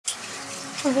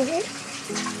Alright.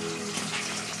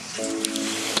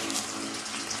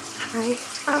 Hi.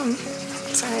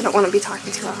 Sorry, I don't want to be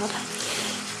talking too loud.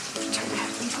 Turn my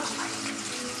headphones off.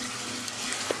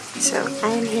 So, I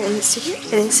am here in the studio.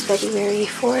 It is February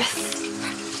 4th.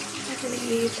 I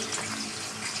believe.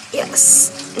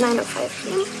 Yes, 9:05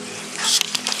 p.m.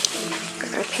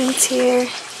 Got our paints here.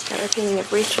 Got our painting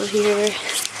of Rachel here.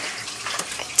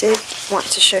 I did want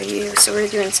to show you, so we're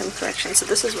doing some corrections. So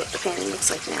this is what the painting looks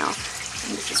like now,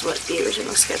 and this is what the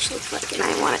original sketch looked like, and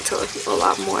I want it to look a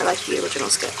lot more like the original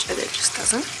sketch, and it just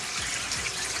doesn't.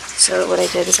 So what I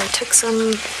did is I took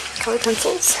some colored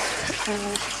pencils. I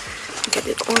think I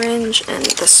did orange and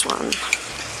this one.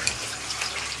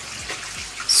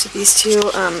 So these two,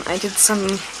 I did some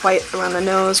white around the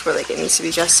nose where like it needs to be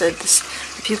adjusted.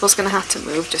 The pupil's gonna have to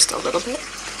move just a little bit.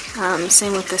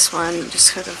 Same with this one, just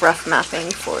sort of rough mapping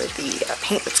for the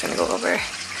paint that's gonna go over.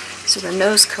 So the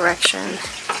nose correction.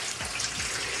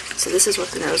 So this is what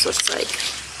the nose looks like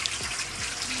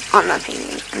on that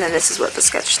painting, and then this is what the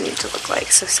sketch needs to look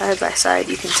like. So side by side,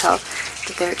 you can tell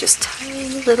that there are just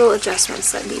tiny little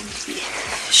adjustments that need to be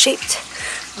shaped,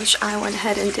 which I went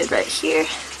ahead and did right here.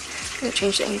 I'm gonna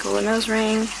change the angle of the nose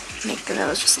ring, make the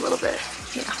nose just a little bit,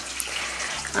 you know.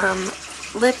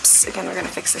 Lips, again, we're gonna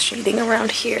fix the shading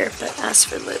around here, but as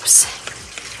for lips,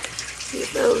 we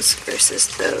have those versus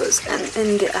those, and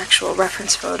in the actual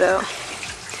reference photo,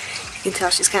 you can tell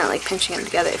she's kind of like pinching them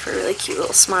together for a really cute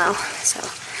little smile. So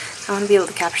I want to be able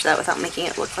to capture that without making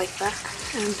it look like that.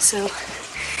 And so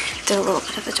did a little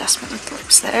bit of adjustment with the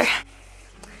lips there.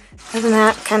 Other than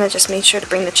that, kind of just made sure to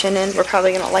bring the chin in. We're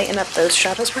probably going to lighten up those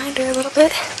shadows behind her a little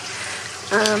bit.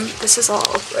 This is all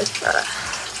with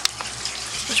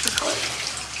whatchamacallit?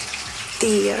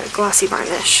 The glossy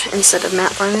varnish instead of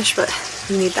matte varnish, but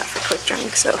you need that for quick drying.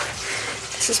 So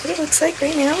this is what it looks like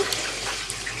right now.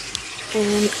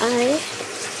 And I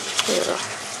will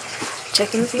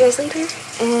check in with you guys later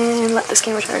and let this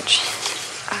camera charge.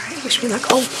 Alright, wish me luck.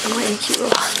 Oh, I'm wearing a cute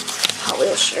little Hot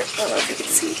Wheels shirt. I don't know if you can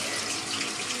see.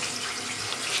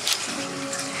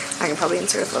 I can probably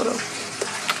insert a photo.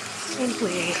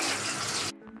 Anyway,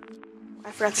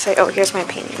 I forgot to say, oh, here's my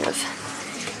painting of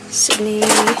Sydney.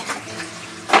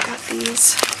 I got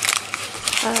these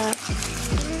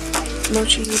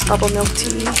mochi bubble milk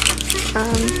tea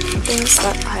things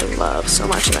that I love so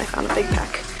much, and I found a big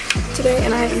pack today,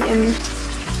 and I've eaten.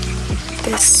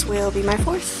 This will be my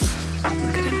 4th.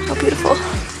 Look at them, how beautiful.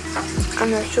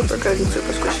 And they're super good and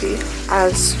super squishy,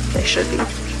 as they should be.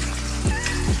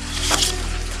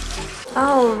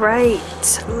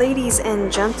 Alright, ladies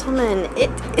and gentlemen,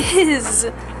 it is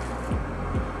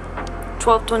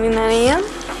 12:29 a.m.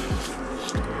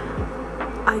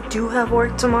 I do have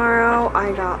work tomorrow.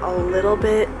 I got a little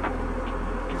bit,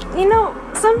 you know,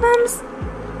 sometimes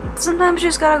you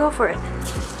just gotta go for it,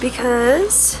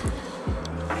 because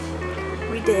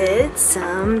we did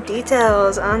some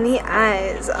details on the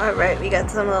eyes. Alright, we got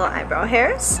some little eyebrow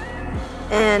hairs.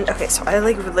 And okay, so I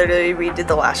like literally redid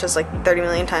the lashes like 30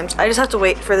 million times. I just have to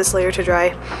wait for this layer to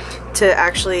dry to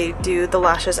actually do the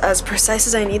lashes as precise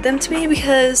as I need them to be,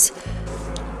 because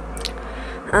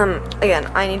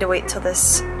again, I need to wait till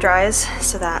this dries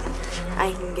so that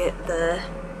I can get the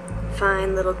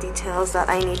fine little details that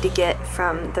I need to get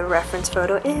from the reference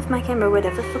photo, if my camera would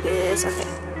ever focus. Okay.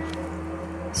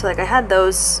 So like I had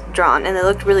those drawn and they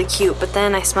looked really cute, but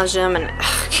then I smudged them and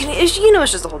you know,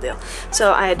 it's just the whole deal.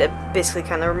 So I had to basically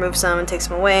kind of remove some and take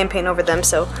some away and paint over them.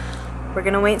 So we're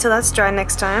gonna wait until that's dry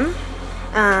next time.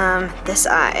 This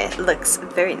eye looks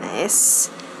very nice.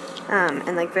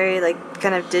 And like very like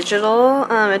kind of digital.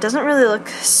 It doesn't really look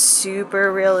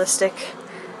super realistic,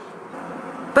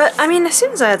 but I mean, as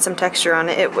soon as I add some texture on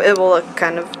it, it will look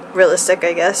kind of realistic,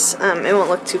 I guess. It won't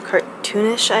look too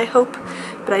cartoonish, I hope,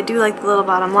 but I do like the little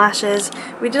bottom lashes.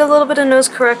 We did a little bit of nose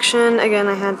correction. Again,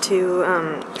 I had to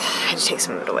take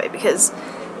some of it away, because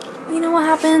you know what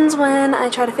happens when I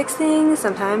try to fix things?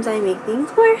 Sometimes I make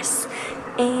things worse,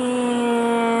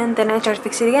 and then I try to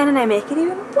fix it again and I make it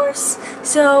even worse.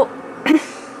 So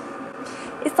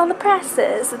it's all the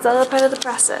process. It's all a part of the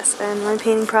process, and my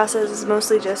painting process is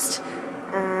mostly just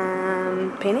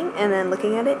painting and then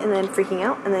looking at it and then freaking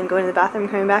out and then going to the bathroom,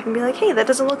 coming back and be like, hey, that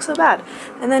doesn't look so bad,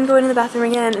 and then going to the bathroom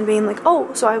again and being like,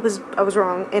 oh, so I was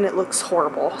wrong and it looks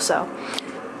horrible. So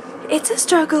it's a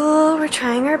struggle. We're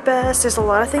trying our best. There's a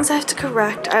lot of things I have to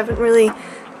correct. I haven't really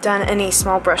done any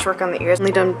small brushwork on the ears,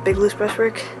 only done big loose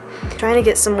brushwork. Trying to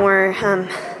get some more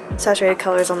saturated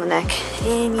colors on the neck.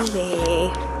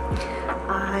 Anyway,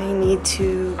 I need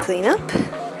to clean up.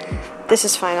 This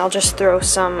is fine. I'll just throw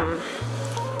some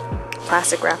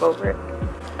plastic wrap over it.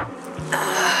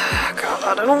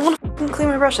 God, I don't want to clean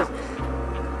my brush up.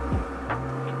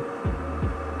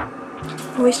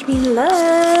 Wish me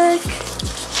luck.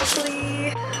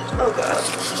 Hopefully, oh god,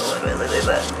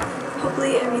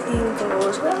 hopefully everything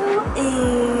goes well,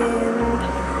 and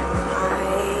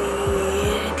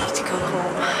I need to go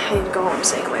home. I need to go home and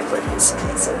say my boyfriend's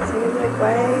tonight. So he's like,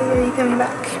 why are you coming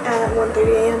back at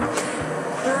 1:30 a.m.?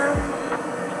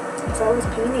 Because I was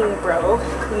painting, bro,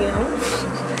 you know?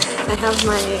 I have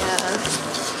my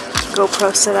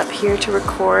GoPro set up here to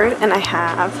record, and I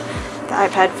have the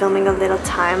iPad filming a little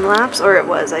time lapse, or it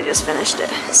was, I just finished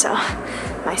it. So,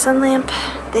 my sun lamp,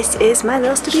 this is my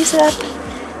little studio setup.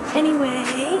 Anyway,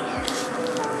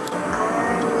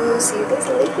 I will see you guys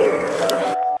later.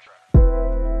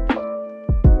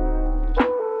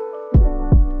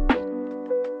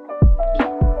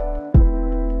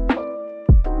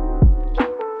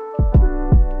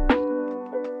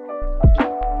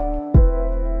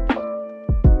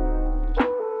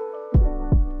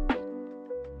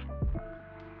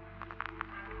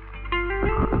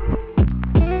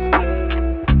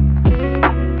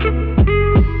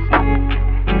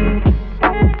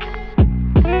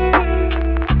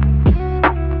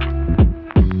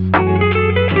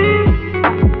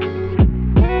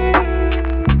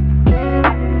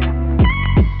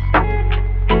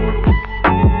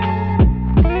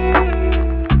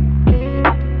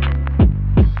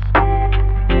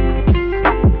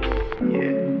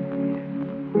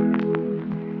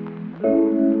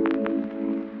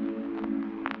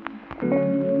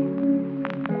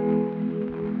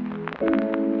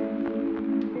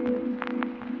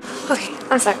 Okay,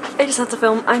 I'm sorry. I just have to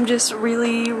film. I'm just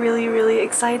really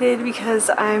excited because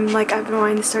I've been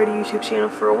wanting to start a YouTube channel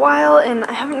for a while, and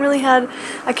I haven't really had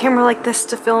a camera like this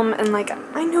to film, and like,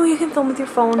 I know you can film with your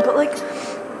phone, but like,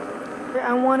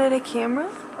 I wanted a camera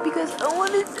because I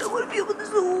want to be able to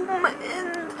zoom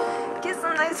and get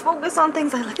some nice focus on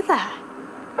things. Like, look at that.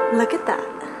 Look at that.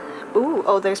 Ooh,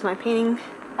 oh, there's my painting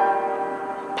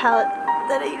palette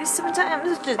that I used sometimes.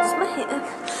 It's just my hand.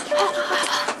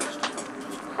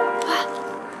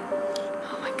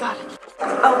 Oh my god.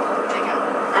 Oh my god.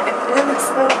 I'm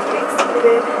so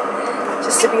excited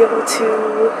just to be able to,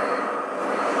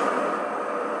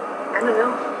 I don't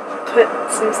know, put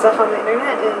some stuff on the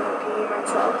internet and be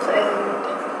myself and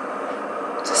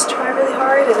just try really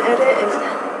hard and edit. And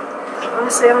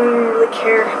honestly, I don't even really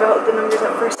care about the numbers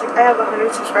at first. Like, I have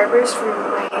 100 subscribers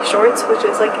from my shorts, which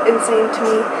is like insane to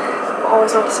me. I've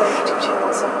always wanted to start a YouTube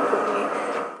channel, so hopefully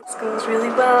this goes really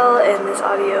well and this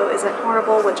audio isn't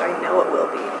horrible, which I know it will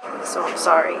be. So I'm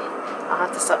sorry. I'll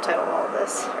have to subtitle all of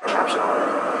this, or caption all of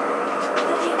it.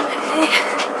 Anyway,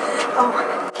 oh,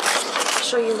 I'll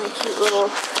show you my cute little,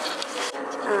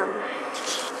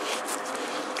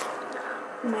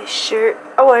 my shirt.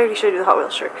 Oh, I already showed you the Hot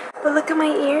Wheels shirt. But look at my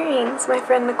earrings. My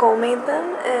friend Nicole made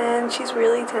them, and she's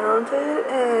really talented,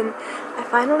 and I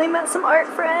finally met some art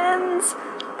friends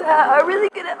that are really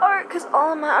good at art, because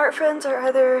all of my art friends are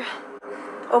either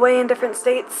away in different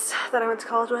states that I went to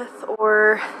college with,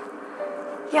 or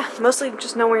yeah, mostly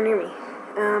just nowhere near me.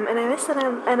 And I miss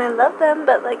them and I love them,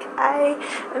 but like, I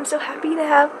am so happy to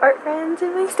have art friends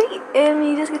in my state, and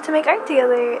we just get to make art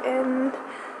together. And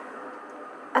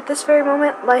at this very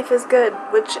moment, life is good,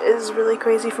 which is really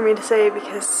crazy for me to say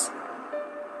because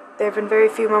there have been very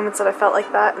few moments that I felt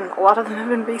like that, and a lot of them have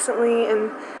been recently,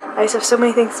 and I just have so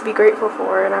many things to be grateful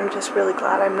for, and I'm just really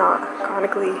glad I'm not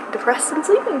chronically depressed and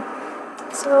sleeping.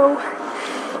 So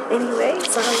anyway,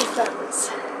 sorry if that was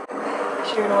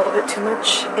sharing a little bit too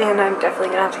much, and I'm definitely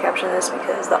gonna have to caption this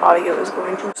because the audio is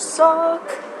going to suck.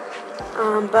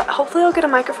 But hopefully I'll get a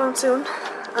microphone soon.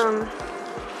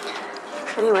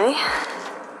 Anyway,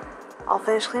 I'll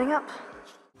finish cleaning up.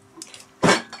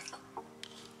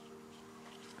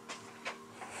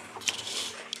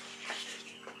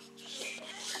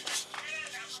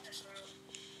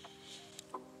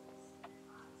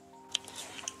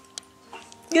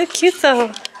 You look cute though.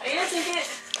 Are you gonna take it?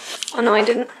 Oh no, I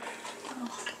didn't.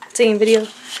 Taking video.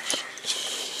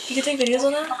 You can take videos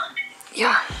on that?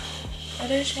 Yeah. What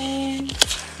a shame.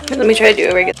 Let me try to do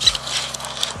a regular.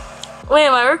 Wait,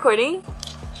 am I recording?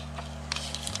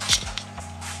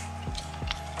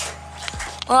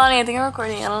 Leilani, I think I'm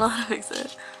recording. I don't know how to fix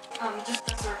it. Just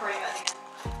press the recording button.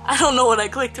 I don't know what I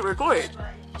clicked to record.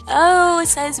 Oh, it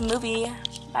says movie.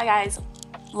 Bye guys.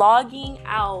 Logging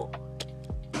out.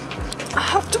 I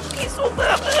have to pee so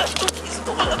bad.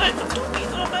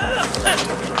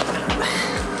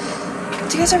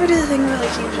 Do you guys ever do the thing where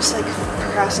like you just like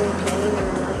procrastinate peeing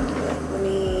and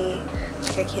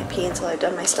like I can't pee until I've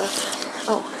done my stuff?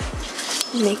 Oh,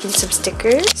 I'm making some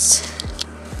stickers.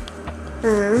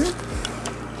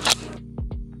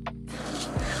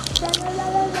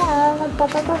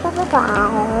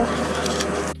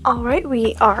 Alright,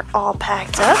 we are all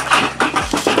packed up.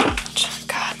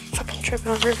 God, I'm fucking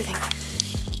tripping over everything.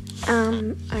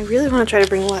 I really want to try to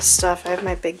bring less stuff. I have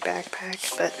my big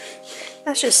backpack, but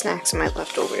that's just snacks and my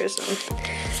leftovers.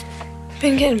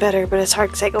 Been getting better, but it's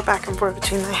hard because I go back and forth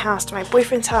between my house to my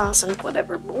boyfriend's house and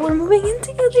whatever. But we're moving in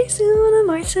together soon on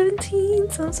March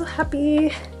 17th, so I'm so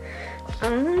happy.